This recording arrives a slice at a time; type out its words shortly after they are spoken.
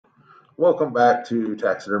Welcome back to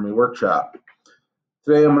Taxidermy Workshop.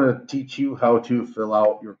 Today I'm going to teach you how to fill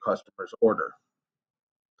out your customer's order.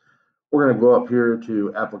 We're going to go up here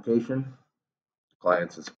to Application,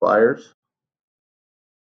 Clients and Suppliers.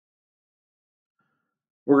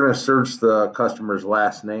 We're going to search the customer's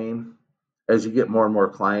last name. As you get more and more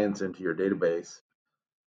clients into your database,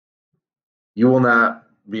 you will not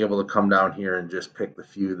be able to come down here and just pick the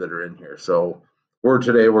few that are in here. So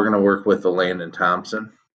today we're going to work with the Landon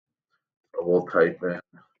Thompson. So we'll type in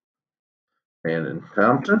Landon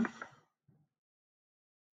Thompson.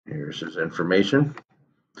 Here's his information.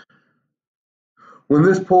 When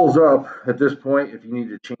this pulls up, at this point, if you need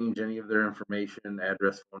to change any of their information,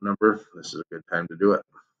 address, phone number, this is a good time to do it.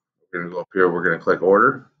 We're going to go up here, we're going to click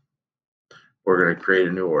Order. We're going to create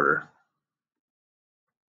a new order.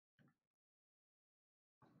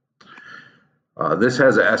 This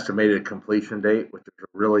has an estimated completion date, which is a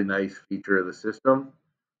really nice feature of the system.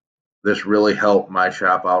 This really helped my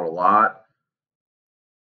shop out a lot.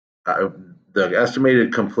 The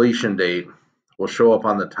estimated completion date will show up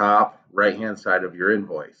on the top right-hand side of your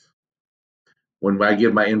invoice. When I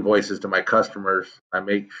give my invoices to my customers, I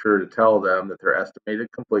make sure to tell them that their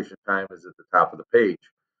estimated completion time is at the top of the page.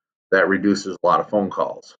 That reduces a lot of phone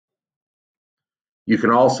calls. You can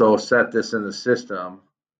also set this in the system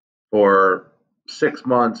for 6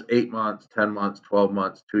 months, 8 months, 10 months, 12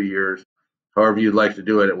 months, 2 years. However you'd like to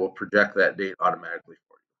do it, it will project that date automatically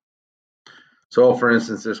for you. So for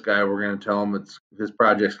instance, this guy, we're going to tell him his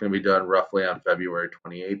project's going to be done roughly on February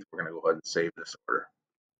 28th. We're going to go ahead and save this order.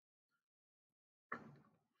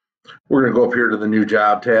 We're going to go up here to the New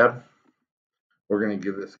Job tab. We're going to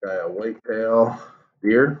give this guy a whitetail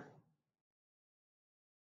deer.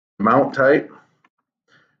 Mount type,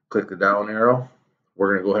 click the down arrow.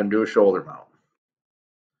 We're going to go ahead and do a shoulder mount.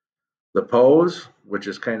 The pose, which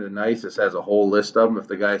is kind of nice, this has a whole list of them. If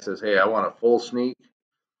the guy says, hey, I want a full sneak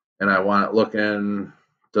and I want it looking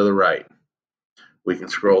to the right, we can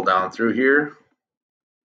scroll down through here.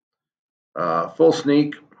 Full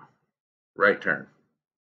sneak, right turn.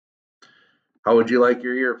 How would you like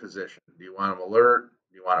your ear position? Do you want them alert?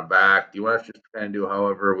 Do you want them back? Do you want us just kind of do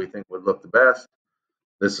however we think would look the best?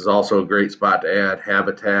 This is also a great spot to add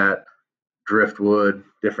habitat, driftwood,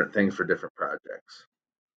 different things for different projects.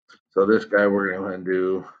 So this guy, we're going to go ahead and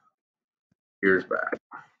do ears back.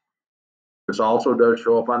 This also does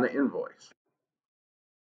show up on the invoice.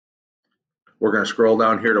 We're going to scroll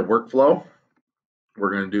down here to workflow.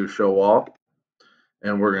 We're going to do show all.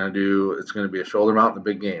 And we're going to do, it's going to be a shoulder mount in the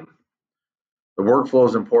big game. The workflow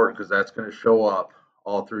is important because that's going to show up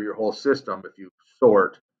all through your whole system if you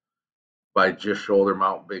sort by just shoulder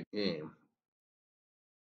mount big game.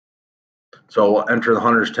 So we'll enter the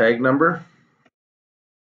hunter's tag number.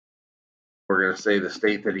 We're going to say the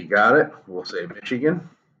state that he got it. We'll say Michigan.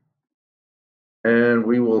 And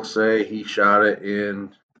we will say he shot it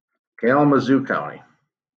in Kalamazoo County.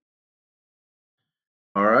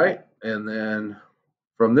 All right. And then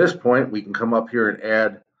from this point, we can come up here and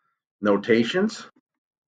add notations.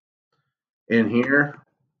 In here,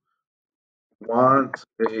 want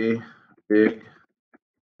a big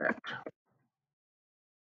neck.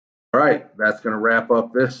 All right, that's going to wrap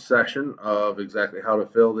up this session of exactly how to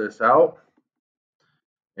fill this out.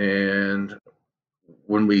 And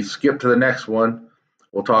when we skip to the next one,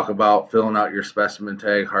 we'll talk about filling out your specimen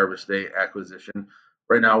tag, harvest date, acquisition.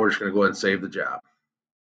 Right now, we're just going to go ahead and save the job.